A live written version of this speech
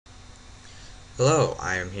Hello,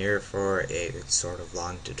 I am here for a sort of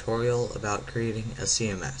long tutorial about creating a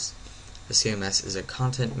CMS. A CMS is a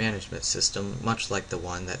content management system much like the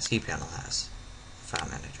one that cPanel has, File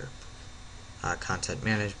Manager. A content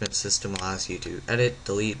management system allows you to edit,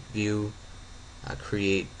 delete, view,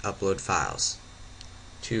 create, upload files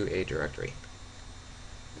to a directory.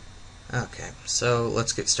 Okay, so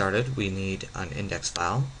let's get started. We need an index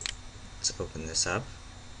file. Let's open this up.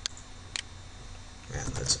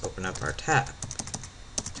 And let's open up our tags.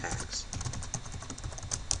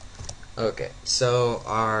 Okay, so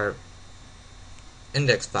our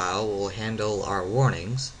index file will handle our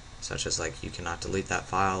warnings, such as like you cannot delete that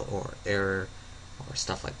file or error or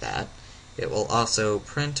stuff like that. It will also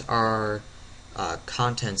print our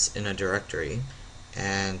contents in a directory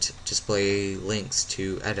and display links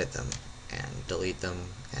to edit them and delete them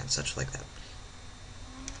and such like that.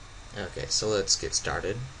 Okay, so let's get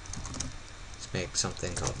started. Let's make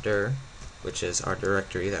something called dir, which is our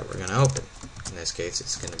directory that we're going to open. In this case,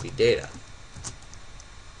 it's going to be data.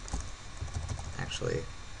 Actually,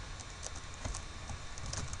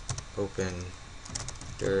 open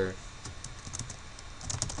dir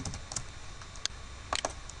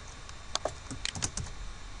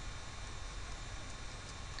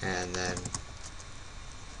and then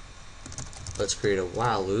let's create a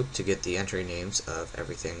while loop to get the entry names of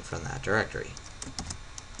everything from that directory.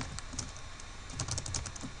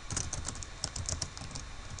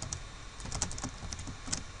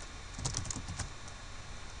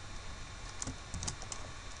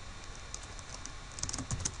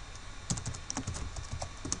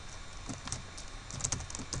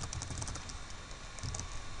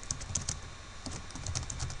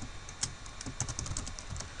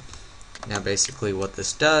 Now basically what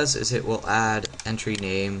this does is it will add entry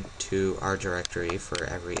name to our directory for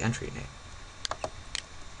every entry name.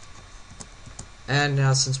 And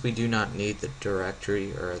now since we do not need the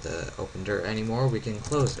directory or the open dir anymore, we can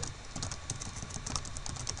close it.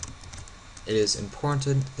 It is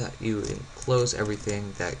important that you close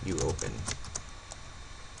everything that you open.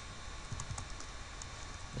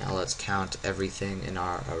 Now let's count everything in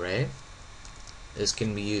our array. This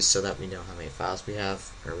can be used so that we know how many files we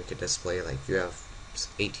have, or we could display like you have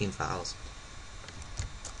 18 files.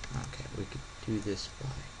 Okay, we could do this by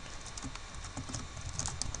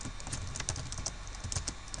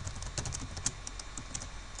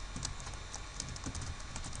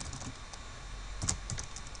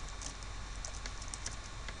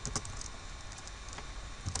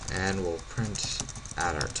and we'll print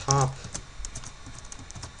at our top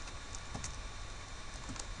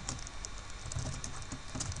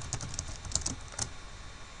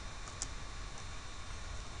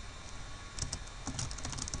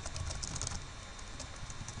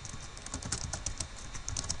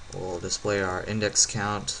we'll display our index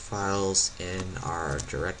count files in our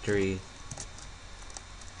directory.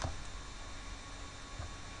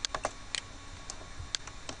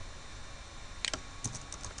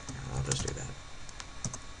 I'll just do that.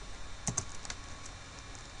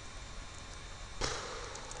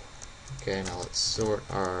 Okay, now let's sort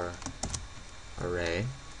our array.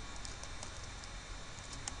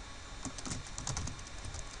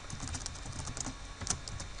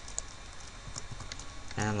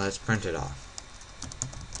 And let's print it off.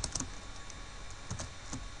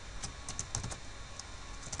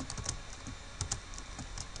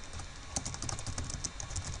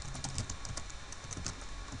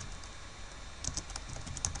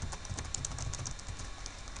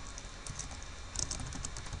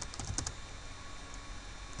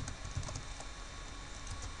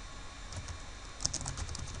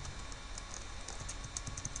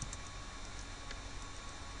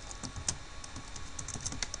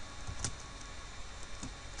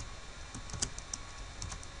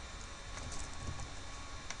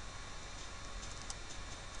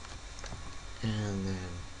 And then,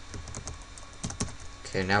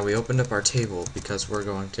 okay, now we opened up our table because we're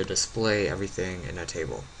going to display everything in a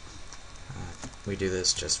table. We do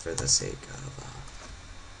this just for the sake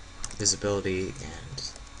of visibility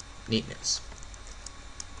and neatness.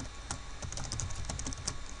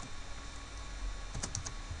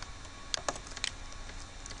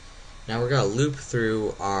 Now we're going to loop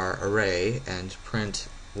through our array and print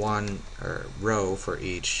one row for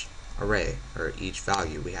each array, or each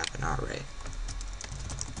value we have in our array.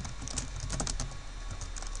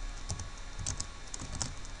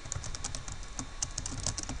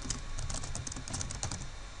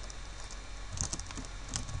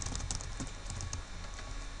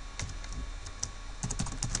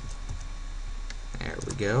 There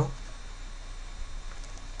we go.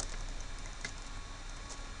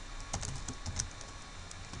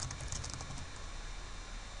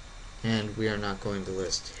 And we are not going to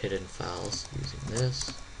list hidden files using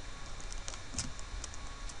this.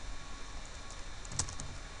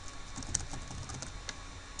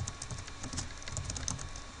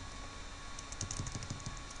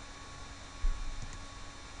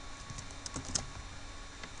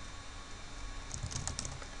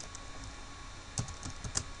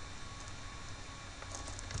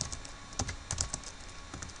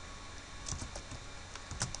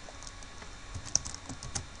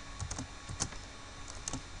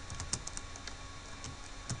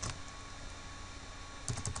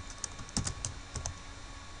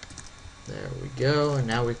 There we go, and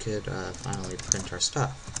now we could finally print our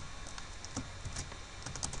stuff.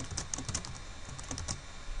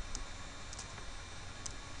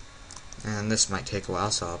 And this might take a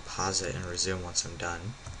while, so I'll pause it and resume once I'm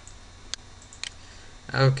done.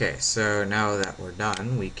 Okay, so now that we're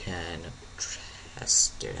done, we can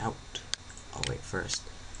test it out. Oh wait, first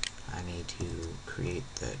I need to create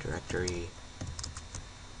the directory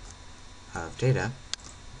of data.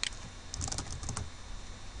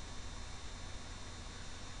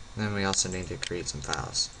 And then we also need to create some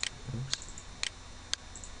files. Oops.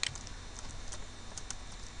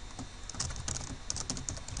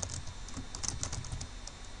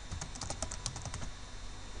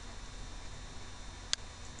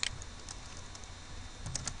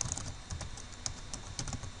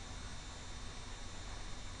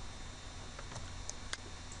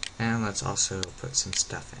 And let's also put some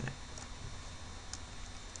stuff in it.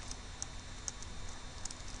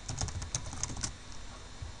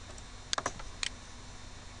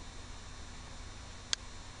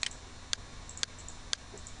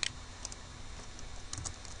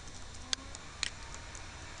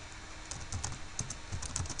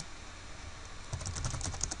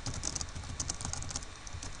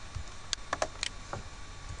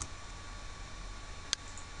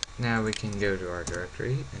 Now we can go to our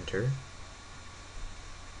directory, enter.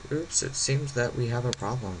 Oops, it seems that we have a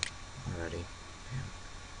problem already.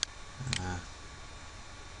 I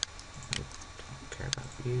don't care about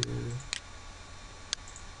you.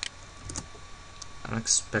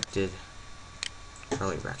 Unexpected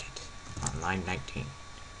curly bracket on line 19.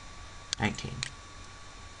 I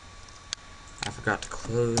forgot to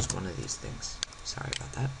close one of these things. Sorry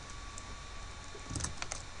about that.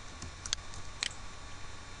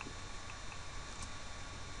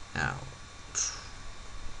 Now,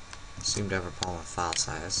 seem to have a problem with file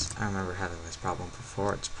size. I remember having this problem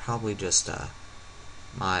before. It's probably just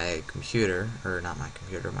my computer, or not my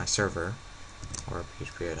computer, my server, or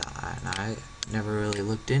PHP.I, and I never really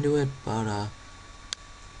looked into it, but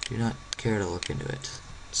do not care to look into it.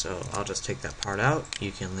 So I'll just take that part out.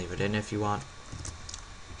 You can leave it in if you want.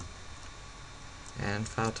 And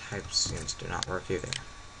file type seems to not work either.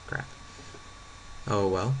 Crap. Oh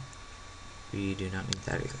well. We do not need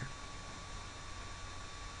that either.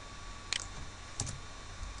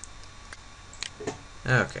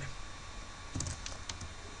 Okay.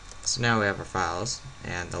 So now we have our files,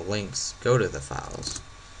 and the links go to the files.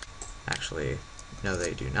 Actually, no,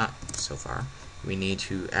 they do not so far. We need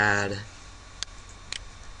to add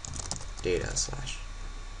data slash.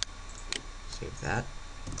 Save that.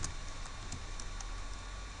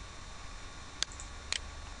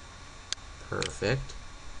 Perfect.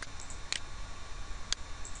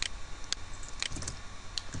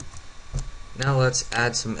 Now let's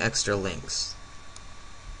add some extra links.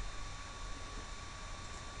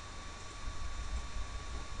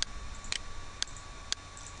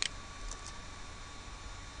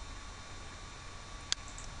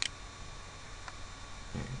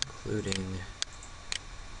 Including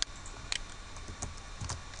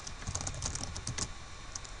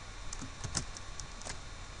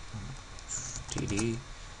DD.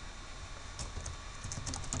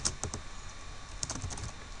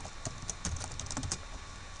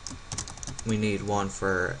 We need one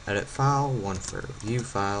for edit file, one for view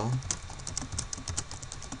file,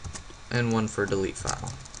 and one for delete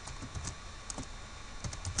file.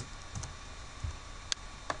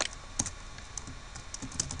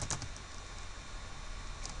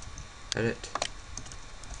 Edit.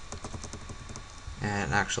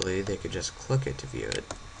 And actually, they could just click it to view it.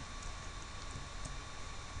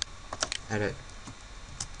 Edit.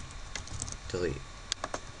 Delete.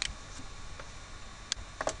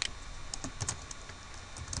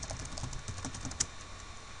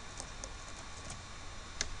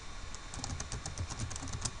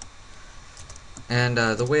 And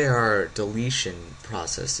the way our deletion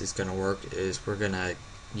process is going to work is we're going to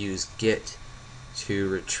use git to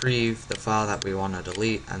retrieve the file that we want to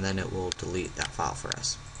delete, and then it will delete that file for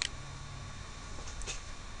us.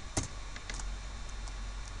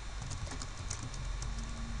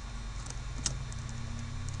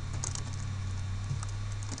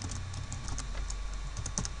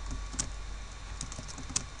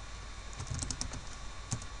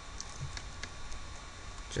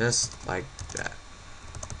 Just like that.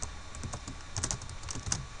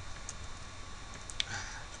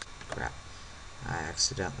 Crap. I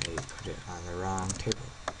accidentally put it on the wrong table.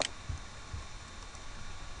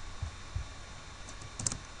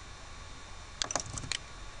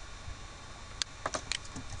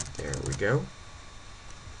 There we go.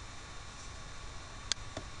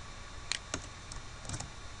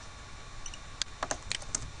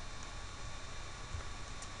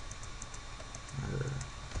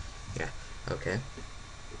 Yeah, okay.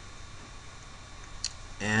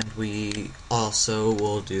 And we also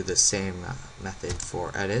will do the same method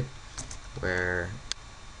for edit, where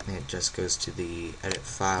it just goes to the edit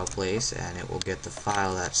file place and it will get the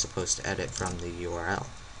file that's supposed to edit from the URL.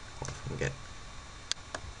 Or from get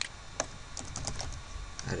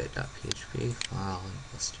edit.php file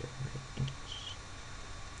listed right.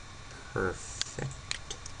 Perfect.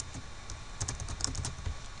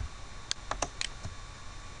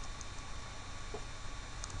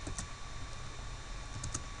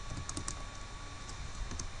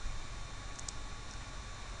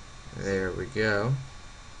 There we go.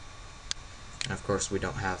 And of course we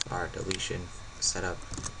don't have our deletion set up,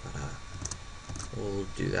 but we'll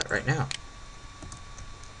do that right now.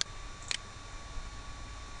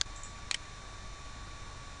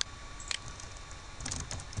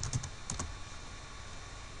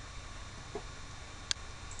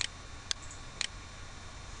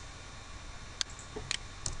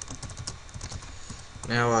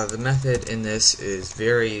 Now the method in this is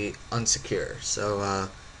very unsecure, so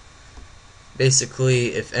basically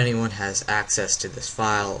if anyone has access to this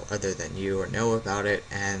file other than you or know about it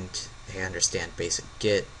and they understand basic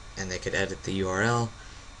Git and they could edit the URL,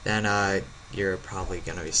 then you're probably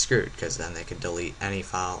going to be screwed, because then they could delete any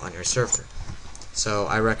file on your server. So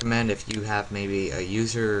I recommend, if you have maybe a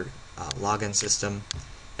user login system,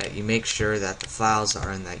 that you make sure that the files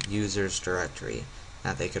are in that user's directory,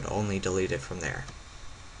 that they could only delete it from there.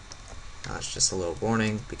 It's just a little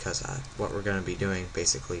warning, because what we're going to be doing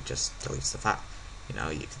basically just deletes the file. You know,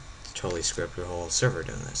 you can totally screw up your whole server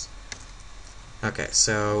doing this. Okay,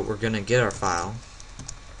 so we're going to get our file.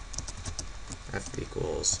 F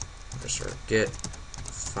equals underscore get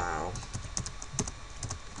file,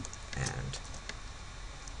 and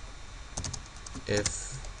if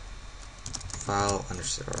file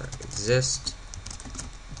underscore exist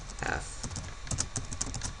f.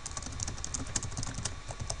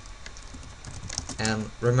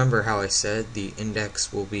 And remember how I said the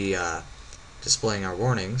index will be displaying our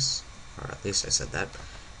warnings, or at least I said that.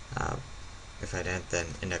 If I didn't, then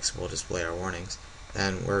index will display our warnings.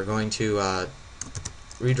 Then we're going to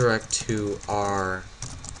redirect to our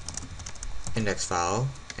index file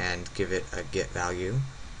and give it a get value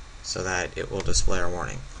so that it will display our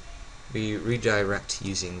warning. We redirect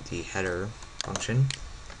using the header function,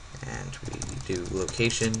 and we do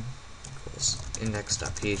location equals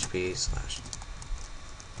index.php slash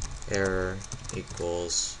error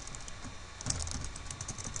equals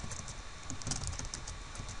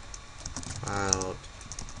file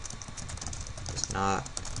does not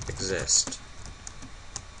exist.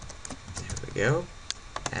 There we go.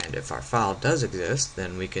 And if our file does exist,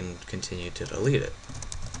 then we can continue to delete it.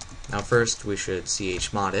 Now first we should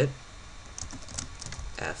chmod it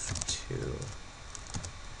f2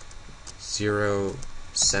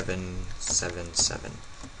 0777.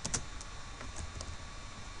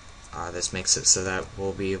 This makes it so that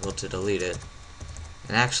we'll be able to delete it.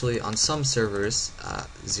 And actually, on some servers,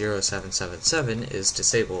 0777 is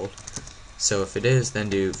disabled. So if it is, then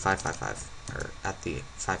do 555, or at the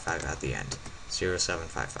 55 at the end,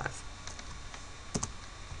 0755.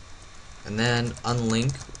 And then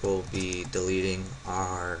unlink will be deleting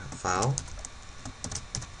our file.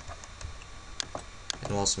 And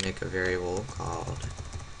we'll also make a variable called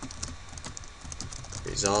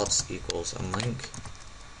results equals unlink.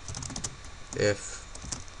 If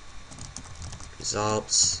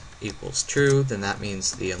results equals true, then that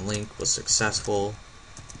means the unlink was successful,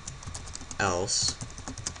 else.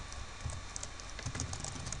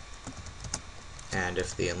 And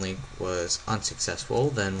if the unlink was unsuccessful,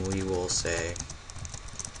 then we will say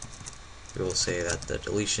that the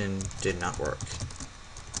deletion did not work.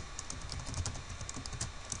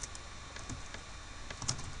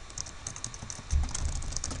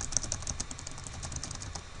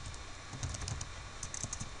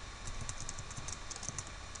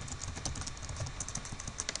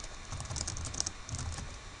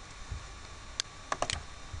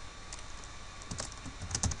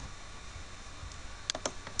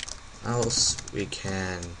 Else we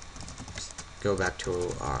can go back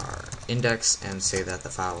to our index and say that the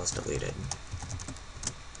file was deleted.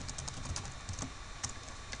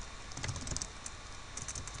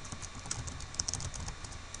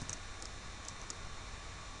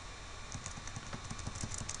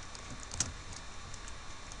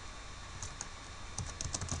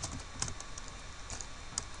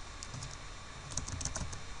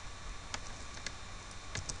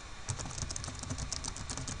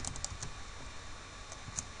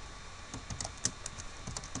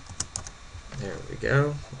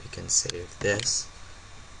 go. We can save this.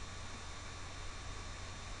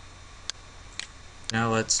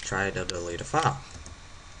 Now let's try to delete a file.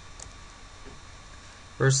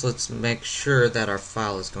 First, let's make sure that our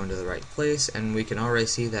file is going to the right place, and we can already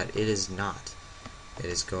see that it is not. It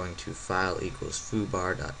is going to file equals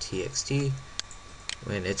foobar.txt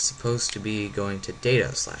when it's supposed to be going to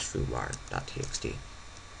data/foobar.txt.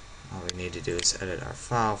 All we need to do is edit our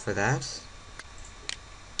file for that.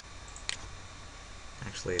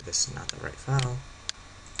 Actually, this is not the right file.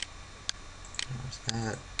 How's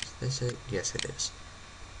that? Is this it? Yes, it is.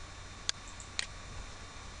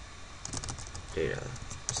 Data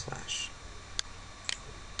slash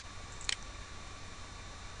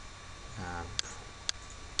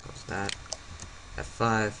close that,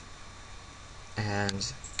 F5,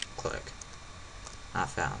 and click. Not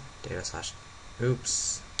found. Data slash,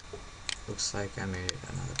 oops, looks like I made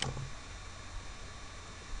another problem.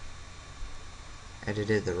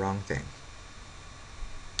 Edited the wrong thing.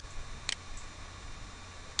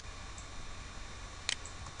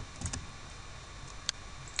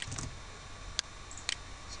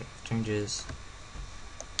 Save changes,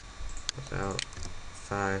 close out,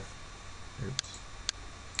 5, oops.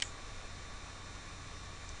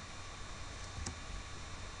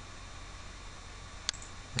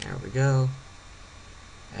 There we go.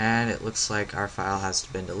 And it looks like our file has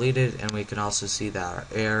been deleted, and we can also see that our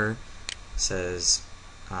error says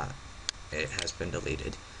it has been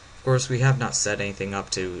deleted. Of course, we have not set anything up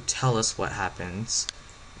to tell us what happens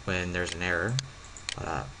when there's an error.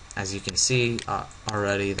 As you can see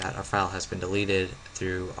already that our file has been deleted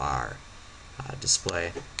through our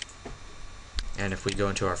display. And if we go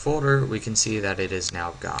into our folder, we can see that it is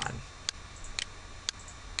now gone.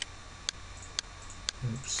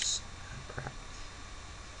 Oops, crap.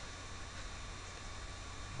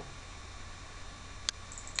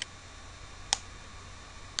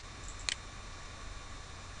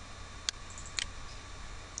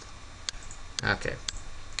 Okay.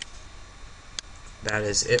 That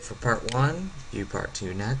is it for part 1. View part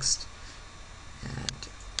 2 next. And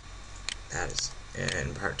that is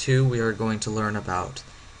in part 2 we are going to learn about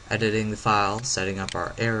editing the file, setting up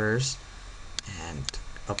our errors, and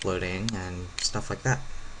uploading and stuff like that.